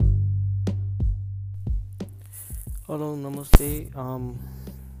hello नमस्ते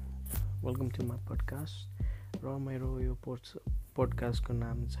welcome to my podcast र मेरो यो पोडकास्टको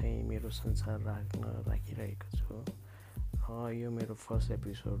नाम चाहिँ मेरो संसार राखिरहेको छु यो मेरो फर्स्ट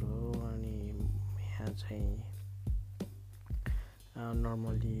एपिसोड हो अनि यहाँ चाहिँ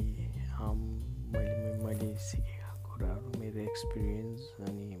नर्मली मैले सिकेका कुराहरू मेरो एक्सपिरियन्स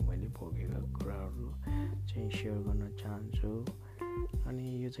अनि मैले भोगेका कुराहरू चाहिँ सेयर गर्न चाहन्छु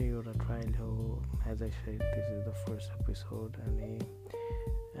अनि यो चाहिँ एउटा ट्रायल हो as I said this is the first episode अनि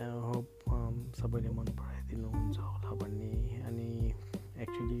होप सबैले मन पराइदिनुहुन्छ होला भन्ने अनि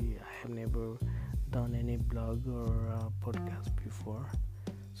actually I have never done any blog or podcast before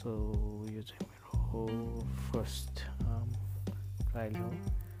so यो चाहिँ मेरो फर्स्ट ट्रायल हो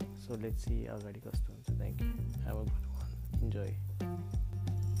so let's see अगाडि कस्तो हुन्छ thank you have a good one enjoy